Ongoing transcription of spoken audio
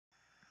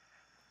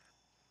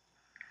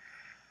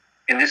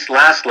In this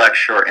last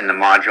lecture in the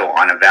module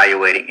on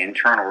evaluating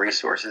internal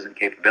resources and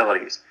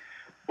capabilities,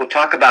 we'll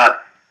talk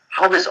about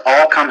how this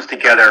all comes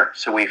together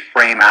so we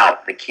frame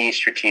out the key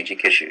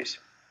strategic issues.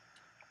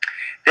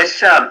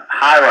 This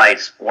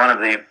highlights one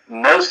of the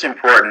most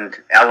important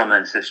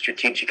elements of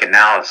strategic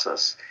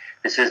analysis.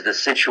 This is the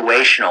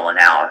situational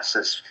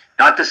analysis,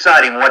 not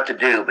deciding what to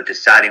do, but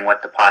deciding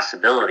what the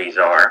possibilities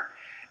are,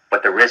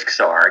 what the risks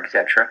are,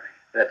 etc.,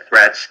 the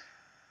threats,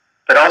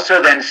 but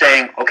also then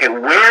saying, okay,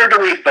 where do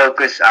we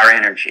focus our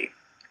energy?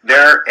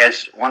 There,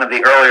 as one of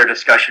the earlier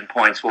discussion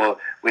points,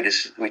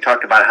 we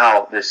talked about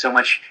how there's so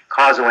much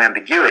causal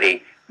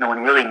ambiguity. No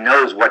one really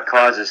knows what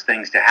causes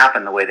things to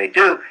happen the way they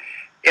do.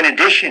 In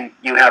addition,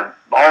 you have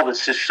all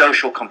this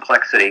social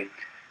complexity.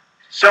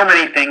 So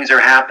many things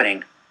are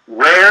happening.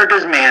 Where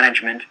does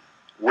management,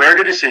 where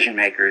do decision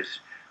makers,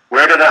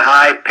 where do the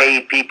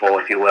high-paid people,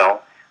 if you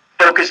will,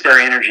 focus their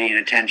energy and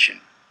attention?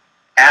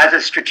 As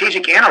a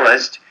strategic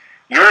analyst,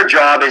 your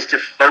job is to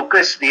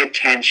focus the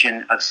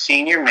attention of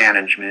senior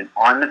management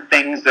on the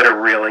things that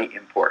are really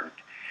important.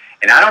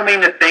 And I don't mean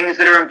the things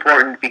that are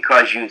important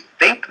because you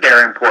think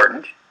they're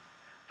important.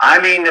 I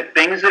mean the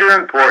things that are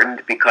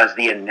important because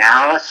the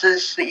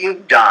analysis that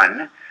you've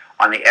done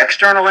on the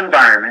external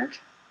environment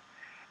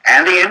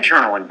and the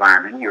internal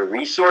environment, your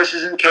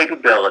resources and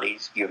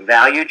capabilities, your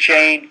value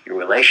chain, your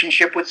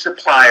relationship with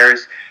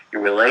suppliers,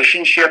 your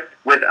relationship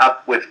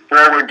with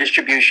forward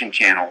distribution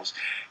channels,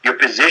 your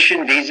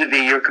position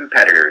vis-a-vis your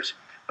competitors,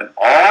 when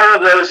all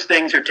of those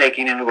things are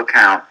taken into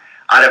account,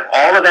 out of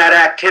all of that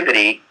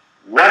activity,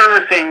 what are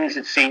the things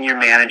that senior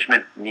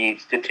management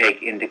needs to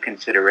take into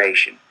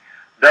consideration?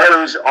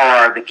 Those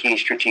are the key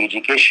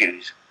strategic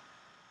issues.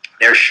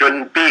 There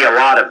shouldn't be a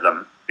lot of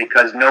them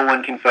because no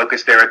one can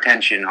focus their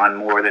attention on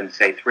more than,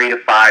 say, 3 to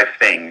 5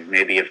 things,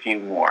 maybe a few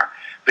more.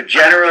 But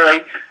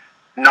generally,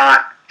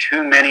 not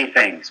too many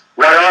things.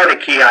 What are the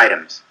key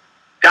items?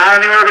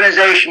 Down in the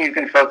organization, you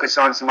can focus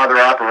on some other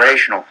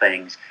operational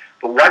things,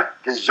 but what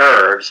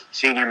deserves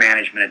senior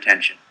management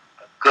attention?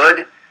 A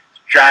good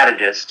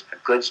strategist, a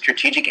good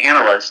strategic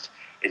analyst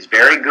is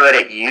very good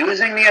at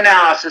using the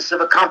analysis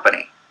of a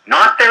company,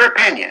 not their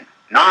opinion,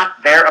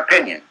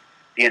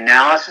 the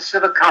analysis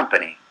of a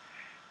company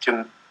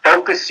to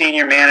focus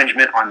senior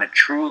management on the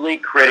truly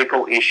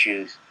critical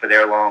issues for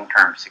their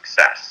long-term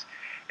success.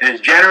 And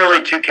there's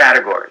generally 2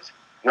 categories.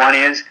 One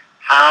is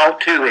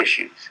how-to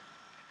issues.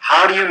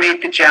 How do you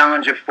meet the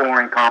challenge of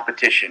foreign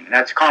competition? And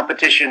that's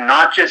competition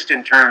not just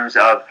in terms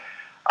of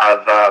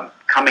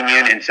coming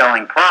in and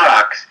selling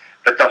products,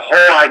 but the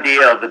whole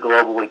idea of the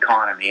global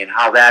economy and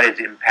how that is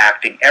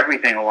impacting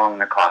everything along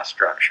the cost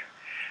structure.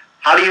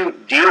 How do you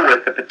deal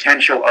with the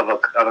potential of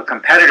a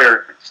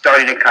competitor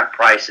starting to cut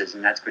prices?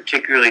 And that's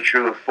particularly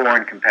true of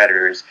foreign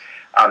competitors.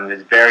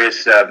 There's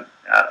various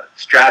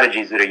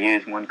strategies that are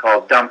used, one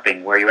called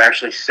dumping, where you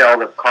actually sell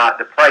the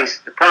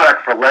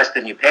product for less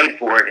than you paid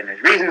for it. And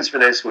there's reasons for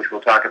this, which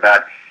we'll talk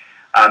about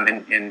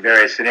in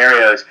various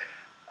scenarios.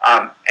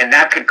 And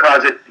that could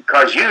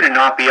cause you to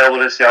not be able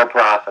to sell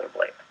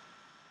profitably.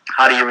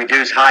 How do you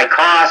reduce high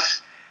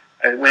costs?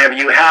 Whenever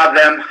you have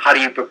them, how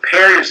do you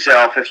prepare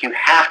yourself if you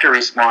have to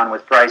respond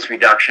with price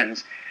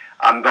reductions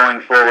going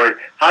forward?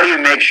 How do you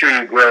make sure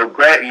you grow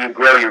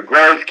your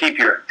growth, keep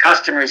your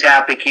customers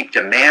happy, keep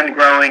demand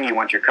growing? You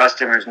want your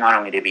customers not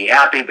only to be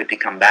happy, but to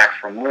come back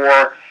for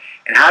more.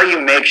 And how do you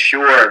make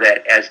sure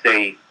that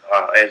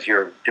as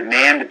your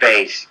demand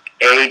base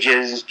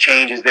ages,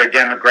 changes their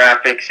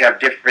demographics, have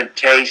different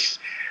tastes,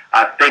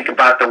 think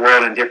about the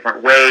world in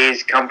different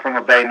ways, come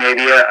from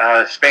maybe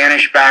a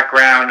Spanish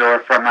background or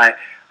from a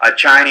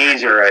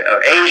Chinese or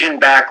Asian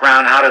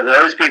background, how do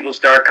those people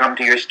start come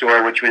to your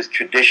store, which was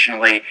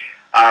traditionally,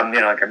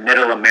 like a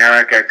middle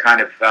America kind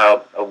of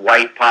a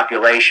white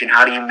population?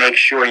 How do you make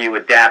sure you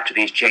adapt to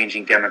these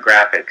changing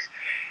demographics?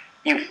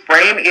 You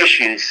frame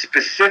issues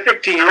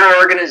specific to your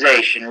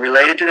organization,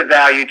 related to the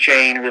value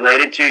chain,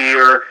 related to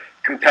your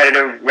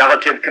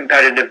relative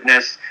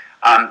competitiveness,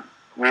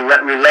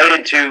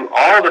 related to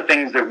all the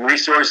things, the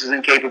resources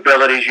and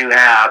capabilities you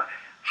have.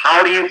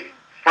 How do you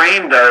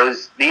frame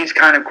these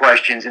kind of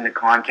questions in the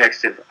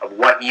context of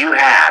what you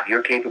have,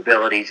 your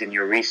capabilities and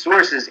your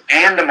resources,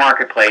 and the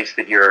marketplace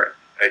that you're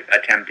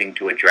attempting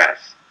to address?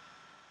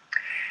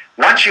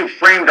 Once you've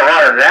framed a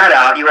lot of that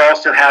out, you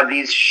also have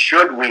these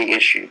should we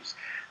issues.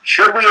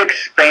 Should we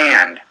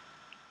expand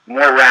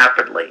more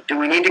rapidly? Do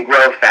we need to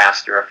grow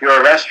faster? If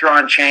you're a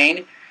restaurant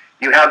chain,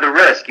 you have the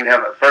risk. You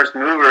have a first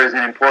mover is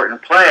an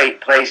important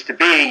place to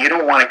be. You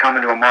don't want to come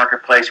into a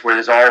marketplace where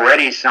there's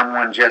already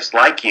someone just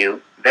like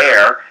you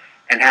there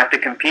and have to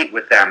compete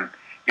with them.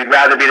 You'd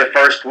rather be the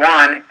first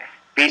one,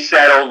 be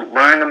settled,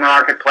 learn the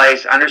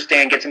marketplace,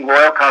 understand, get some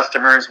loyal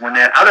customers. When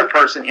that other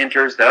person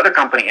enters, the other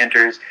company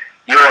enters,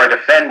 you are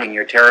defending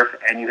your turf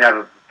and you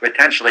have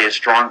potentially a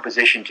strong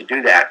position to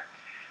do that.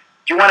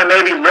 Do you want to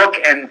maybe look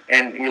and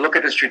you look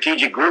at the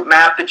strategic group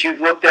map that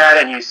you've looked at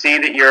and you see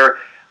that you're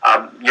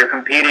You're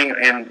competing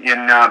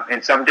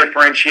in some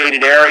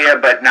differentiated area,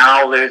 but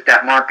now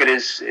that market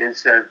is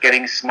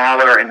getting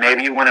smaller, and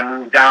maybe you want to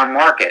move down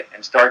market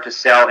and start to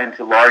sell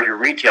into larger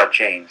retail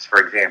chains, for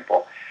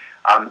example.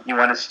 You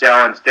want to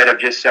sell, instead of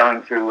just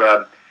selling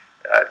through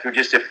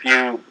just a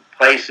few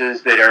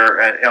places that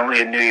are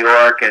only in New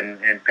York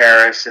and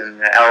Paris and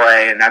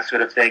LA and that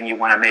sort of thing. You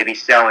want to maybe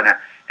sell in a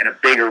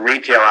bigger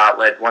retail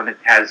outlet, one that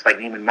has like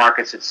Neiman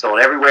Marcus that's sold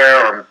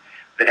everywhere, or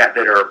that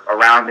are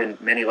around in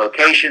many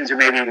locations, or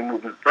maybe even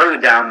moving further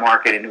down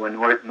market into a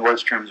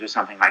Nordstrom's or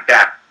something like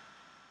that,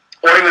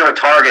 or even a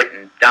Target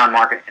and down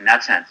market in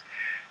that sense.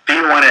 Do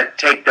you want to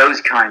take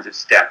those kinds of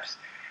steps?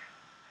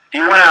 Do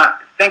you want to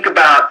think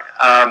about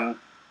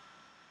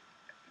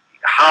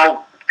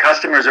how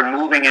customers are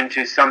moving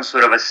into some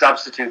sort of a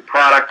substitute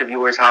product of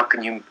yours? How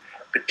can you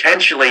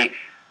potentially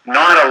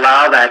not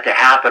allow that to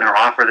happen, or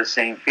offer the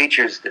same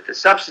features that the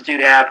substitute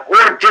have,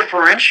 or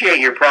differentiate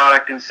your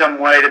product in some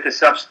way that the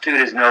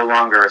substitute is no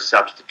longer a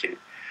substitute?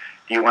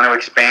 Do you want to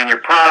expand your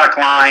product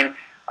line?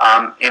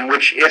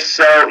 If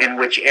so, in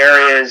which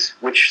areas,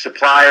 which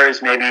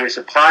suppliers? Maybe your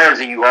suppliers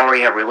that you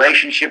already have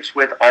relationships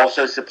with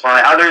also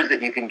supply others,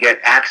 that you can get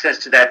access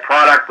to that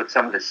product with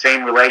some of the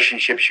same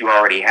relationships you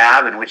already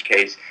have, in which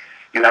case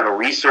you have a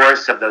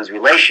resource of those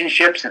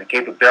relationships and the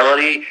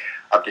capability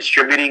of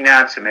distributing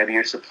that. So maybe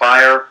your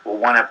supplier will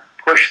want to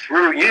push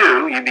through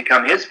you. You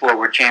become his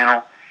forward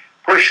channel,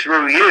 push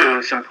through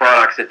you some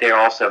products that they're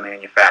also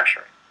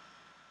manufacturing.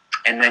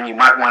 And then you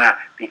might want to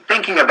be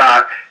thinking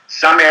about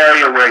some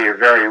area where you're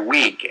very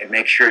weak, and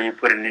make sure you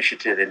put an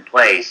initiative in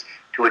place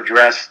to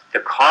address the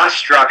cost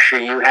structure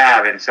you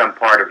have in some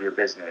part of your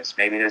business.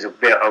 Maybe there's a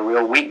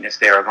real weakness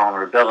there, a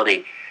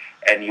vulnerability,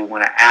 and you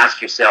want to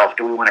ask yourself,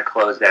 do we want to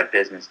close that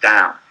business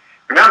down?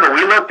 Remember,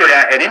 we looked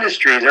at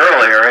industries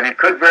earlier, and it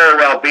could very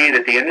well be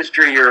that the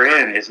industry you're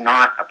in is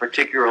not a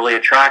particularly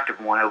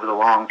attractive one over the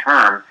long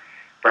term.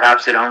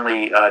 Perhaps it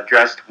only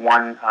addressed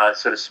one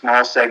sort of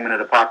small segment of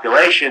the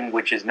population,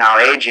 which is now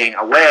aging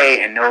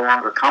away and no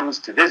longer comes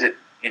to visit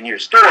in your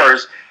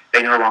stores.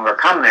 They no longer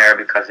come there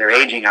because they're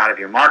aging out of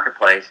your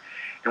marketplace,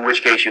 in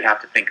which case you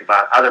have to think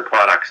about other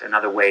products and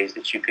other ways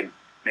that you can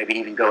maybe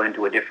even go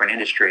into a different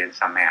industry in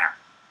some manner.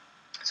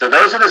 So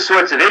those are the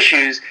sorts of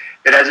issues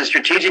that, as a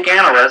strategic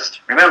analyst,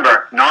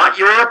 remember, not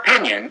your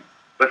opinion,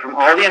 but from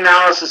all the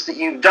analysis that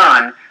you've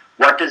done,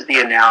 what does the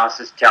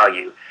analysis tell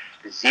you?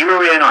 To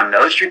zero in on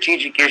those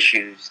strategic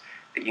issues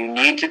that you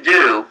need to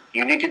deal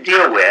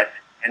with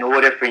in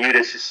order for you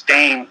to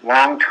sustain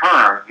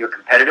long-term your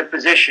competitive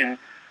position,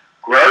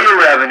 grow your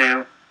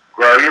revenue,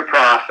 grow your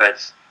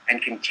profits,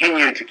 and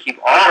continue to keep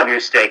all of your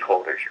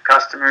stakeholders, your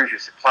customers, your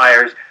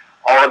suppliers,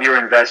 all of your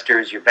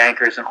investors, your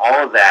bankers, and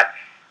all of that,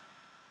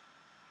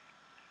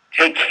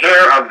 take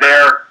care of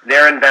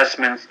their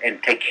investments,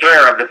 and take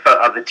care of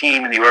the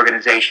team and the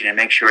organization, and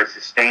make sure it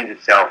sustains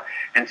itself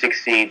and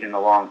succeeds in the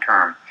long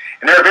term.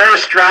 And there are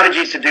various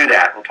strategies to do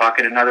that. We'll talk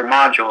in another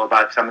module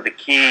about some of the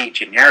key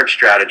generic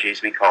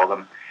strategies, we call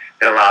them,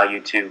 that allow you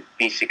to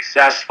be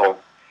successful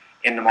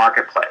in the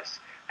marketplace.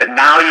 But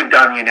now you've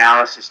done the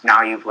analysis,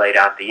 now you've laid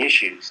out the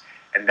issues.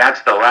 And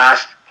that's the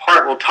last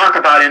part we'll talk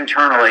about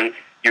internally.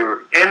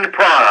 Your end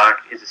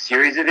product is a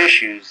series of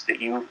issues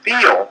that you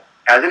feel,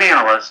 as an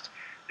analyst,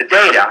 the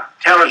data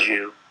tells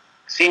you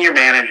senior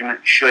management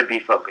should be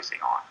focusing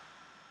on.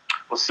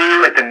 We'll see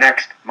you at the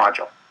next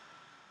module.